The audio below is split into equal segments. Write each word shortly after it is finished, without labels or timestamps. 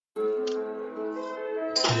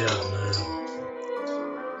Yeah, man.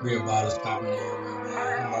 Beer bottles popping everywhere,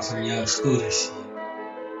 man. I'm about some young scooter shit.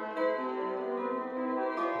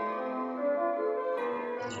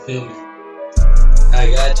 You feel me? I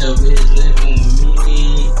got your bitch living with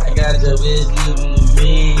me. I got your bitch living with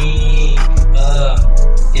me.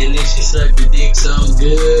 And if she suck the dick so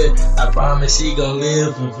good, I promise she gon'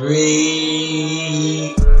 live for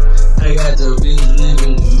free. I got your bitch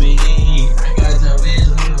living with me. I got your bitch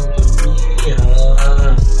living with me.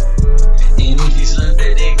 And if she suck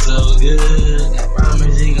that dick so good, I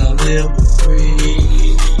promise she gon' live for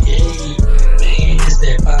free. Hey, man, it's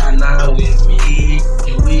that 5ive9ine with me.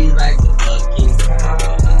 And we like the fucking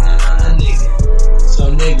nigga. So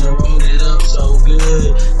nigga roll it up so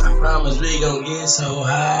good, I promise we gon' get so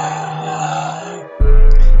high.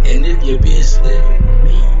 And if your bitch living with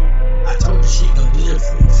me, I told her she gon' live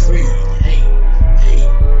for free. Hey, hey.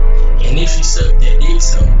 And if she suck that dick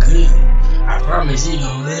so good, I promise she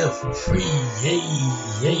gon' live for free. Hey,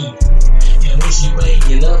 hey. And when she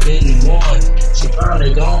waking up in the morning, she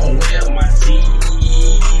probably gon' wear my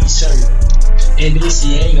t-shirt. And then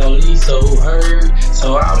she ain't gon' leave so hurt,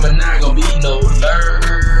 so I'm not gon' be no lurk.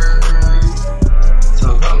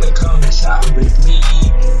 So come and shop with me.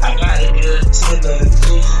 I got a good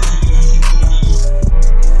Tennessee.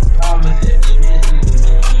 Promise that you bitch with me.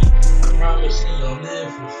 I promise she gon' live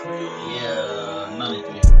for free. Yeah,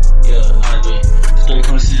 93. Yeah, 93. Straight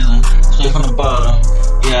from the ceiling, straight from the bottom.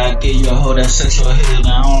 Yeah, I gave you a whole that sexual healing. I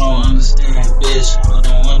don't understand that bitch. I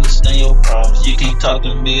don't understand your problems. You can't talk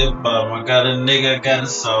to me about them. I got a nigga, I gotta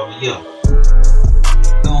solve it. Yeah.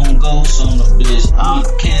 Gon' ghost on the bitch. I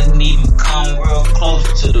can't even come real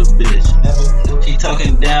close to the bitch. She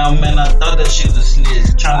talking down, man. I thought that she was a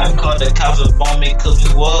snitch. Trying to call the cops up on me cause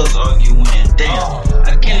we was arguing. Damn,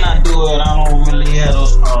 I cannot do it. I don't really have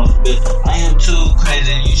those problems, bitch. I am too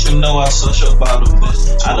crazy. You should know I social bottle,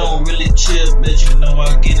 bitch. I don't really chill, bitch. You know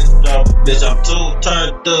I get it drop, bitch. I'm too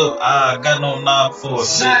turned up. I got no knob for it,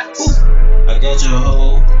 bitch. I got your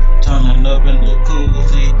hoe turning up in the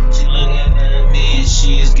koozie. She looking at me and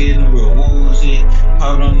she's getting real woozy.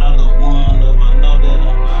 Popped another one up, I know that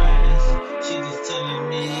I'm biased. She just telling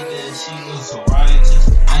me that she was so righteous.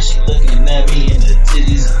 Now she looking at me in the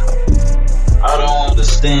titties. I don't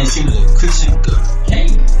understand, she was a Christian girl. Hey,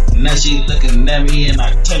 now she looking at me and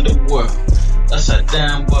I turned the world. That's a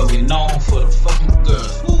damn boy, we known for the fucking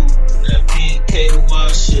girls. Woo. That PKY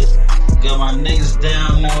shit. Got my niggas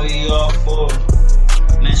down, now we all for it.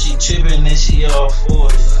 Now she trippin' and she all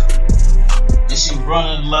for it. And she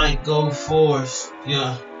running like go force.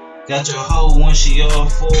 Yeah. Got your hoe when she all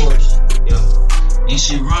force. Yeah. And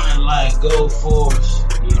she running like go force.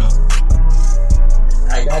 Yeah.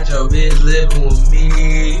 I got your bitch living with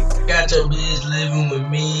me. I got your bitch living with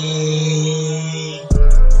me.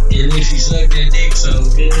 And if she suck that dick so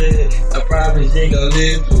good, I promise she gon'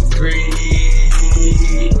 live for free.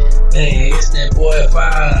 Hey, it's that boy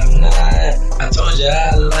 5ive9ine. I told you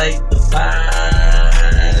I like the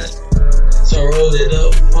vibe. So roll it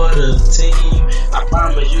up for the team. I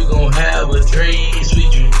promise you gon' have a dream.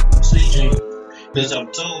 Sweet dream, sweet dream. Bitch, I'm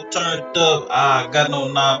too turned up. I got no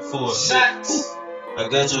knob for it. I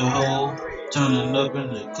got your hoe turning up in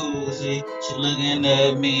the koozie. She looking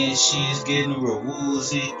at me and she's getting real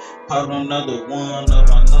woozy. Popped another one up,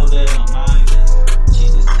 I know that I'm honest. She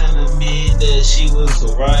just telling me that she was so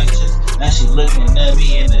righteous. Now she looking at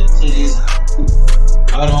me in the titties.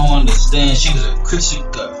 I don't understand, she was a Christian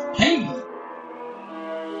girl.